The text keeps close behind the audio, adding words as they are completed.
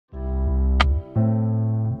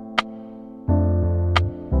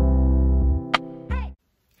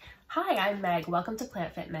Hi, I'm Meg. Welcome to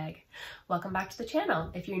Plant Fit Meg. Welcome back to the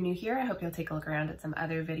channel. If you're new here, I hope you'll take a look around at some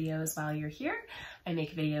other videos while you're here. I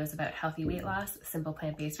make videos about healthy weight loss, simple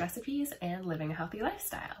plant-based recipes, and living a healthy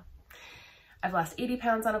lifestyle. I've lost 80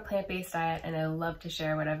 pounds on a plant-based diet, and I love to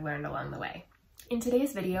share what I've learned along the way. In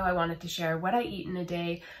today's video, I wanted to share what I eat in a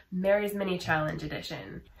day, Mary's Mini Challenge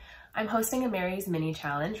edition. I'm hosting a Mary's Mini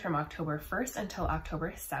Challenge from October 1st until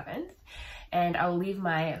October 7th, and I'll leave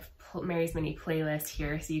my Mary's Mini playlist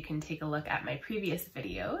here so you can take a look at my previous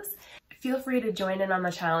videos. Feel free to join in on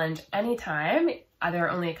the challenge anytime. There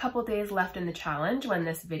are only a couple days left in the challenge when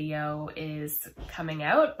this video is coming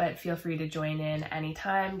out, but feel free to join in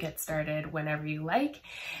anytime, get started whenever you like,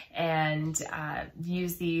 and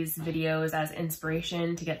use these videos as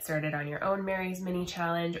inspiration to get started on your own Mary's Mini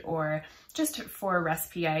Challenge, or just for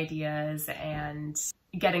recipe ideas and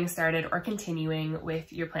getting started or continuing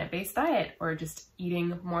with your plant-based diet, or just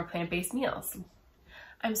eating more plant-based meals.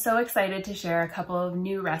 I'm so excited to share a couple of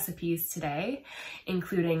new recipes today,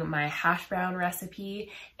 including my hash brown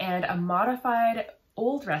recipe and a modified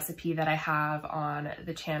old recipe that I have on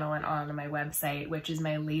the channel and on my website, which is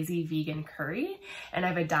my lazy vegan curry. And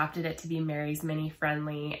I've adapted it to be Mary's Mini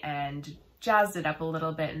friendly and jazzed it up a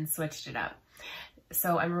little bit and switched it up.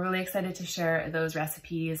 So I'm really excited to share those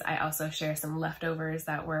recipes. I also share some leftovers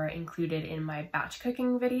that were included in my batch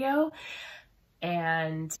cooking video.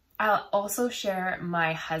 And I'll also share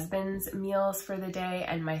my husband's meals for the day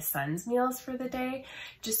and my son's meals for the day,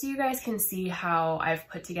 just so you guys can see how I've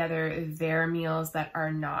put together their meals that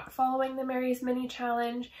are not following the Mary's Mini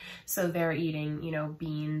Challenge. So they're eating, you know,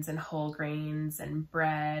 beans and whole grains and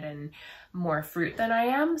bread and more fruit than I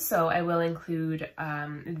am. So I will include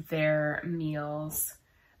their meals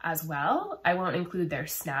as well. I won't include their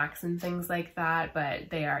snacks and things like that, but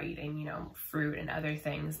they are eating, you know, fruit and other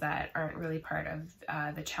things that aren't really part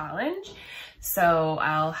of the challenge. So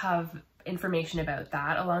I'll have information about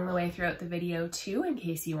that along the way throughout the video too, in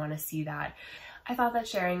case you want to see that. I thought that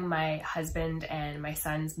sharing my husband and my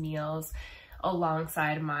son's meals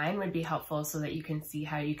alongside mine would be helpful so that you can see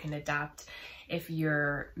how you can adapt if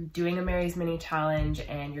you're doing a Mary's Mini Challenge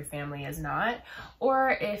and your family is not,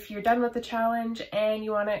 or if you're done with the challenge and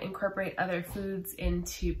you want to incorporate other foods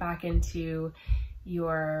back into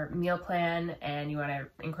your meal plan and you want to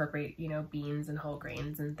incorporate, you know, beans and whole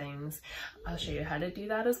grains and things. I'll show you how to do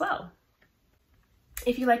that as well.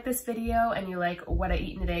 If you like this video and you like what I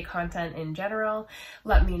eat in a day content in general,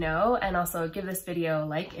 let me know, and also give this video a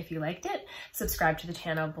like if you liked it. Subscribe to the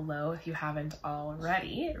channel below if you haven't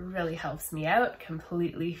already. It really helps me out,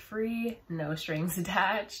 completely free, no strings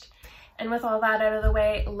attached. And with all that out of the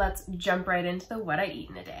way, let's jump right into the what I eat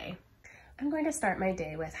in a day. I'm going to start my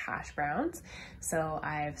day with hash browns. So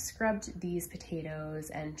I've scrubbed these potatoes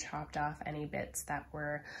and chopped off any bits that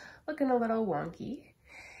were looking a little wonky.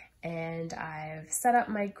 And I've set up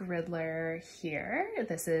my griddler here.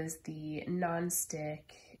 This is the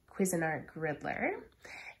non-stick Cuisinart griddler,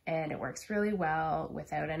 and it works really well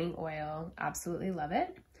without any oil. Absolutely love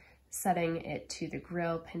it. Setting it to the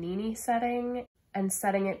grill panini setting and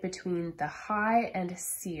setting it between the high and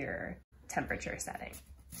sear temperature setting.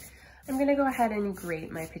 I'm gonna go ahead and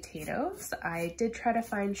grate my potatoes. I did try to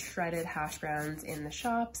find shredded hash browns in the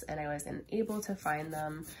shops and I wasn't able to find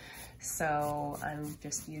them. So I'm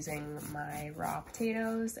just using my raw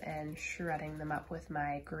potatoes and shredding them up with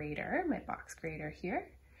my grater, my box grater here.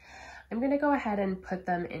 I'm gonna go ahead and put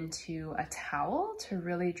them into a towel to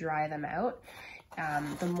really dry them out.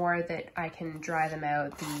 The more that I can dry them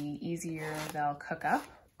out, the easier they'll cook up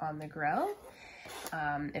on the grill.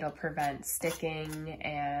 It'll prevent sticking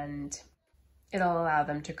and it'll allow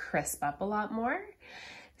them to crisp up a lot more.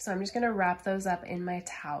 So I'm just gonna wrap those up in my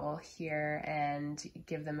towel here and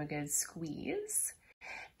give them a good squeeze.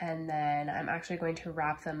 And then I'm actually going to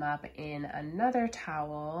wrap them up in another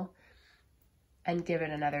towel and give it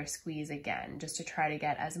another squeeze again, just to try to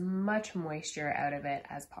get as much moisture out of it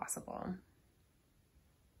as possible.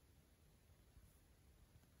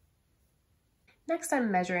 Next,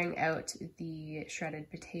 I'm measuring out the shredded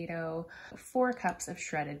potato, 4 cups of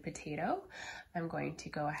shredded potato. I'm going to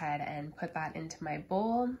go ahead and put that into my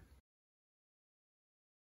bowl.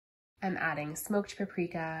 I'm adding smoked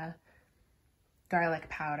paprika, garlic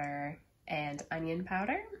powder, and onion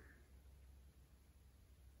powder.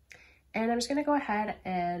 And I'm just gonna go ahead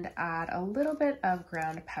and add a little bit of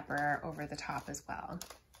ground pepper over the top as well.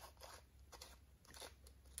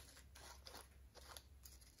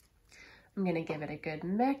 I'm gonna give it a good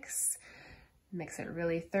mix it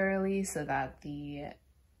really thoroughly so that the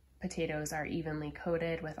potatoes are evenly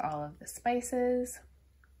coated with all of the spices.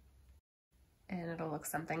 And it'll look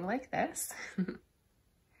something like this.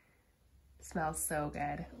 Smells so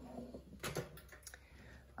good.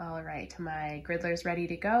 All right, my griddler's ready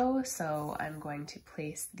to go, so I'm going to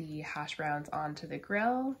place the hash browns onto the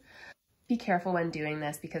grill. Be careful when doing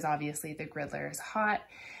this because obviously the griddler is hot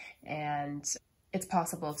and it's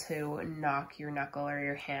possible to knock your knuckle or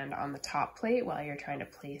your hand on the top plate while you're trying to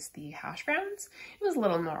place the hash browns. It was a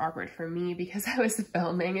little more awkward for me because I was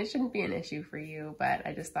filming. It shouldn't be an issue for you, but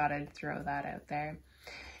I just thought I'd throw that out there.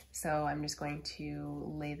 So I'm just going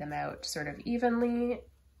to lay them out sort of evenly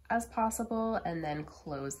as possible and then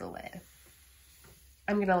close the lid.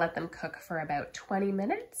 I'm gonna let them cook for about 20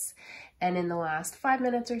 minutes. And in the last 5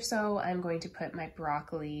 minutes or so, I'm going to put my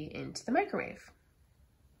broccoli into the microwave.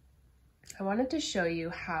 I wanted to show you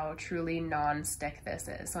how truly non-stick this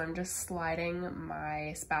is. So I'm just sliding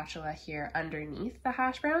my spatula here underneath the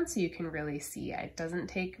hash brown so you can really see. It doesn't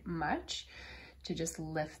take much to just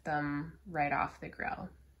lift them right off the grill.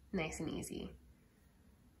 Nice and easy.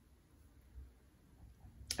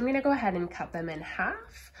 I'm gonna go ahead and cut them in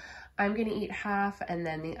half. I'm gonna eat half and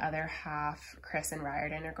then the other half Chris and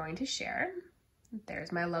Ryerden are going to share.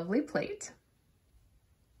 There's my lovely plate.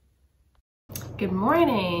 Good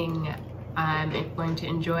morning. I'm going to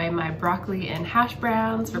enjoy my broccoli and hash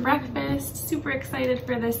browns for breakfast. Super excited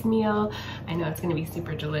for this meal. I know it's gonna be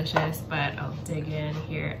super delicious, but I'll dig in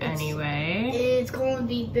here anyway. It's gonna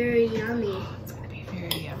be very yummy. It's gonna be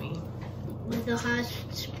very yummy. With the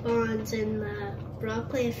hash browns and the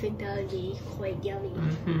broccoli, I think that would be quite yummy.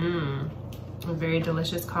 A very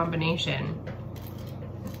delicious combination.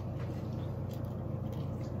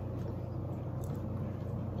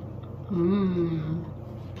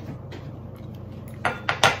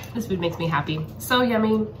 This food makes me happy. So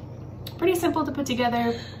yummy, pretty simple to put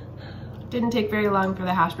together. Didn't take very long for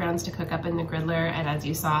the hash browns to cook up in the griddler, and as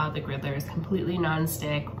you saw, the griddler is completely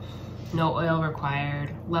non-stick, no oil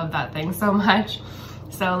required. Love that thing so much.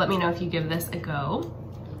 So let me know if you give this a go.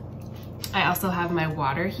 I also have my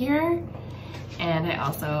water here, and I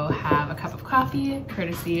also have a cup of coffee,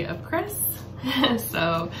 courtesy of Chris.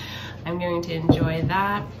 So I'm going to enjoy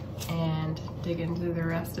that and dig into the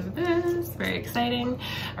rest of this. Very exciting.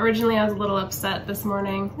 Originally, I was a little upset this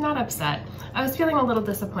morning. Not upset. I was feeling a little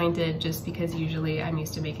disappointed just because usually I'm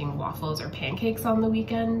used to making waffles or pancakes on the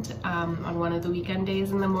weekend, on one of the weekend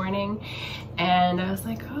days in the morning. And I was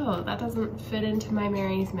like, oh, that doesn't fit into my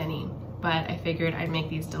Mary's Mini. But I figured I'd make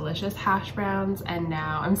these delicious hash browns, and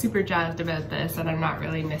now I'm super jazzed about this and I'm not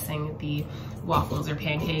really missing the waffles or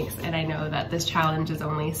pancakes. And I know that this challenge is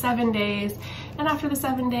only 7 days, and after the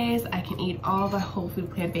 7 days I can eat all the whole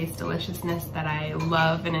food plant-based deliciousness that I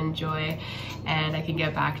love and enjoy, and I can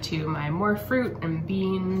get back to my more fruit and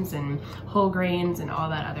beans and whole grains and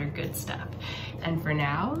all that other good stuff. And for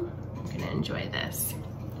now, I'm gonna enjoy this.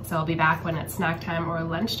 So I'll be back when it's snack time or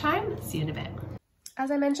lunchtime. See you in a bit. As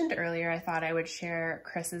I mentioned earlier, I thought I would share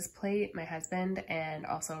Chris's plate, my husband, and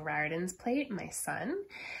also Ryerden's plate, my son.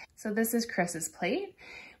 So this is Chris's plate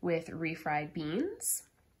with refried beans,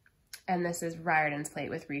 and this is Ryerden's plate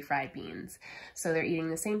with refried beans. So they're eating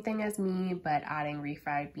the same thing as me, but adding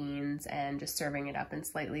refried beans and just serving it up in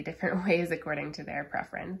slightly different ways according to their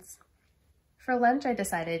preference. For lunch, I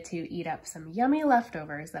decided to eat up some yummy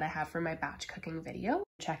leftovers that I have from my batch cooking video.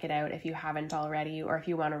 Check it out if you haven't already, or if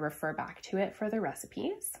you want to refer back to it for the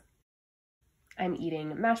recipes. I'm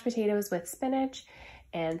eating mashed potatoes with spinach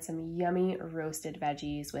and some yummy roasted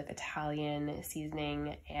veggies with Italian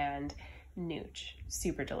seasoning and nooch.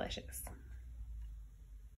 Super delicious.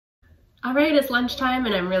 All right, it's lunchtime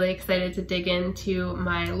and I'm really excited to dig into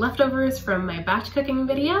my leftovers from my batch cooking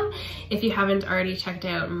video. If you haven't already checked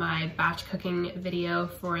out my batch cooking video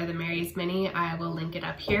for the Mary's Mini, I will link it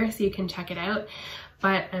up here so you can check it out.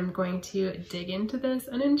 But I'm going to dig into this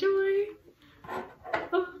and enjoy.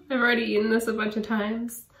 Oh, I've already eaten this a bunch of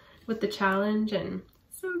times with the challenge and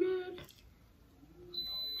so good.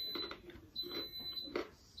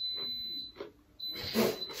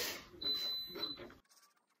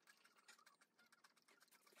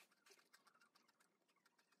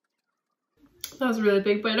 That was a really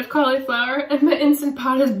big bite of cauliflower and my Instant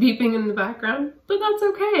Pot is beeping in the background, but that's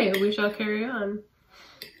okay, we shall carry on.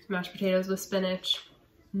 Mashed potatoes with spinach.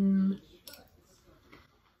 One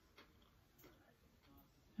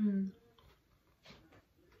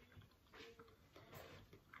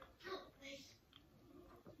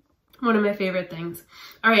of my favorite things.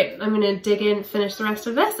 All right, I'm gonna dig in, finish the rest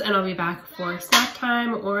of this, and I'll be back for snack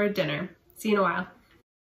time or dinner. See you in a while.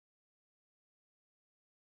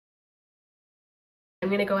 I'm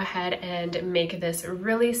gonna go ahead and make this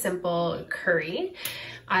really simple curry.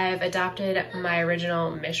 I've adapted my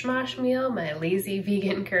original mishmash meal, my lazy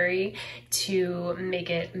vegan curry, to make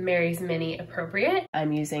it Mary's Mini appropriate.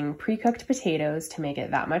 I'm using pre-cooked potatoes to make it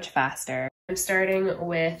that much faster. I'm starting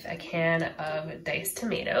with a can of diced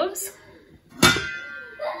tomatoes.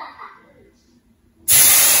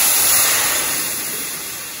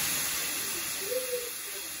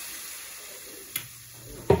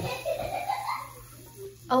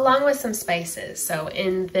 Along with some spices. So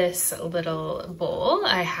in this little bowl,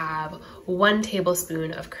 I have 1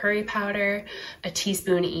 tablespoon of curry powder, a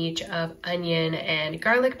teaspoon each of onion and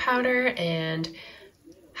garlic powder, and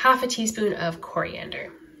half a teaspoon of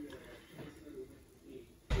coriander.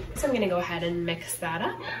 So I'm gonna go ahead and mix that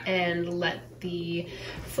up and let the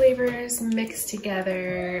flavors mix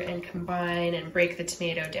together and combine and break the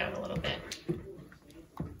tomato down a little bit.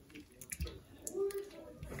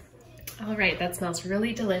 All right, that smells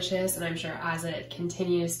really delicious, and I'm sure as it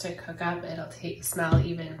continues to cook up, it'll smell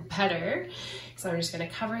even better. So I'm just gonna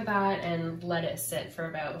cover that and let it sit for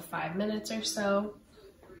about 5 minutes or so.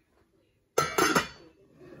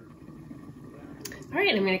 All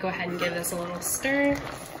right, I'm gonna go ahead and give this a little stir.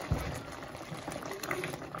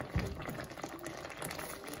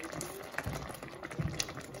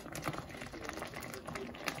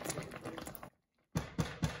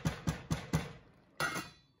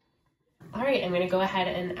 All right, I'm gonna go ahead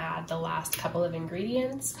and add the last couple of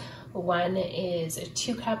ingredients. One is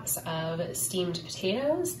 2 cups of steamed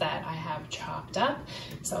potatoes that I have chopped up.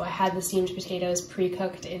 So I had the steamed potatoes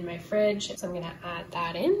pre-cooked in my fridge, so I'm gonna add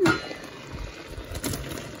that in.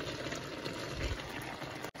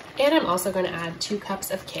 And I'm also gonna add 2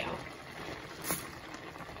 cups of kale.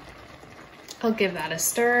 I'll give that a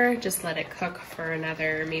stir, just let it cook for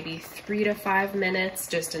another maybe 3 to 5 minutes,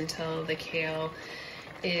 just until the kale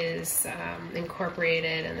is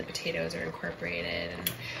incorporated and the potatoes are incorporated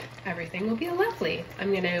and everything will be lovely.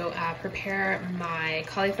 I'm going to prepare my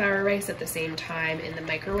cauliflower rice at the same time in the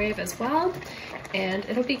microwave as well, and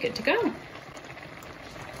it'll be good to go.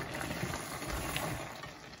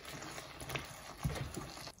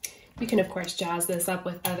 You can of course jazz this up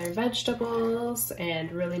with other vegetables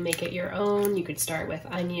and really make it your own. You could start with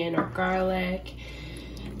onion or garlic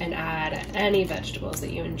and add any vegetables that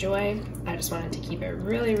you enjoy. I just wanted to keep it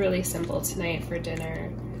really, really simple tonight for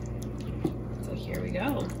dinner. So here we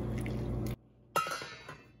go.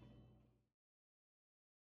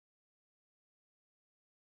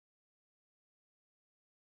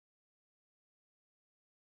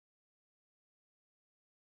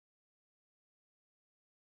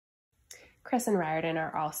 Chris and Ryerden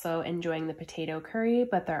are also enjoying the potato curry,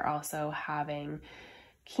 but they're also having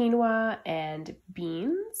quinoa and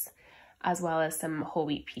beans, as well as some whole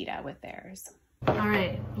wheat pita with theirs. All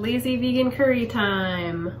right, lazy vegan curry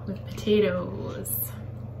time with potatoes.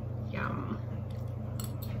 Yum.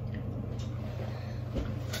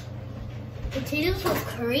 Potatoes with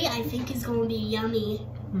curry, I think, is going to be yummy.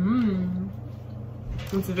 Mmm.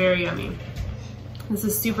 It's very yummy. This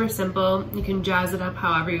is super simple. You can jazz it up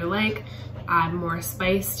however you like, add more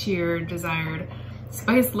spice to your desired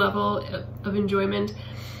spice level of enjoyment.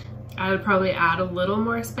 I would probably add a little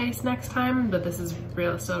more spice next time, but this is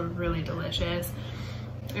still really delicious.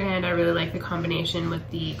 And I really like the combination with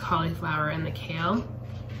the cauliflower and the kale.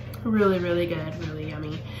 Really, really good, really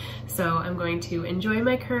yummy. So I'm going to enjoy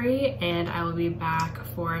my curry and I will be back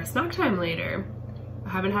for snack time later. I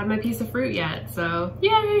haven't had my piece of fruit yet, so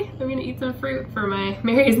yay! I'm gonna eat some fruit for my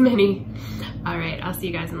Mary's Mini. All right, I'll see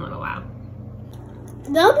you guys in a little while.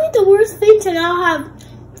 That would be the worst thing to not have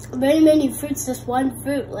many fruits, just one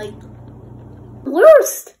fruit. Like,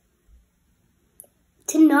 worst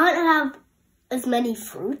to not have as many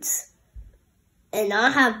fruits and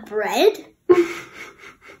not have bread.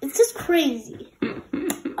 It's just crazy.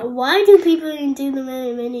 Why do people do the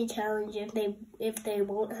mini challenge if they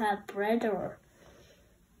won't have bread or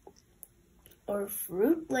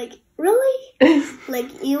fruit? Like, really?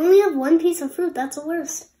 Like, you only have one piece of fruit. That's the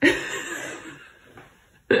worst.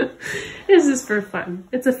 This is for fun.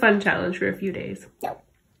 It's a fun challenge for a few days. No.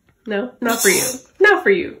 No? Not for you. Not for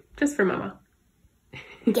you. Just for Mama.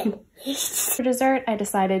 Yeah. For dessert, I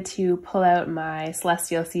decided to pull out my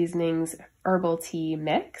Celestial Seasonings herbal tea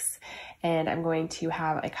mix, and I'm going to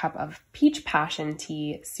have a cup of peach passion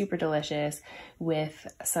tea, super delicious, with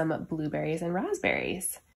some blueberries and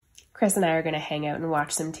raspberries. Chris and I are going to hang out and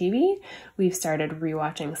watch some TV. We've started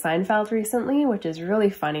rewatching Seinfeld recently, which is really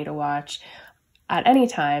funny to watch at any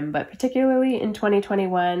time, but particularly in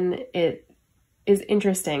 2021, it is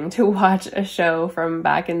interesting to watch a show from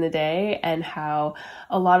back in the day and how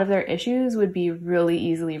a lot of their issues would be really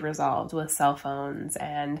easily resolved with cell phones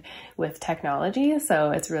and with technology,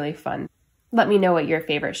 so it's really fun. Let me know what your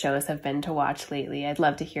favorite shows have been to watch lately. I'd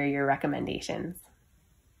love to hear your recommendations.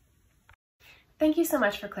 Thank you so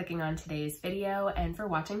much for clicking on today's video and for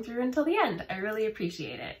watching through until the end. I really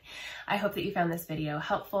appreciate it. I hope that you found this video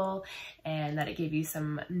helpful and that it gave you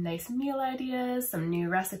some nice meal ideas, some new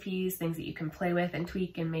recipes, things that you can play with and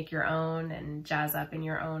tweak and make your own and jazz up in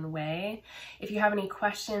your own way. If you have any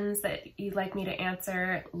questions that you'd like me to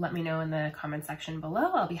answer, let me know in the comment section below.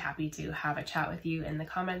 I'll be happy to have a chat with you in the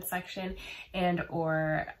comment section and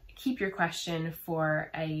or keep your question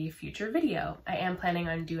for a future video. I am planning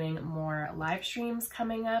on doing more live streams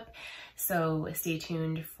coming up, so stay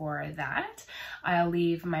tuned for that. I'll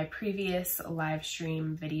leave my previous live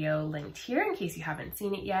stream video linked here in case you haven't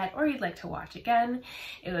seen it yet or you'd like to watch again.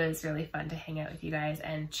 It was really fun to hang out with you guys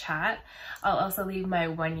and chat. I'll also leave my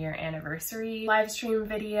 1-year anniversary live stream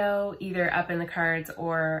video either up in the cards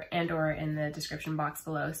or in the description box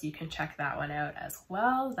below, so you can check that one out as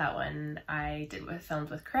well. That one I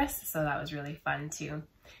filmed with Chris, so that was really fun too.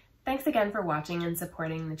 Thanks again for watching and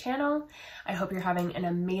supporting the channel. I hope you're having an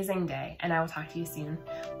amazing day, and I will talk to you soon.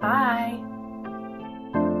 Bye!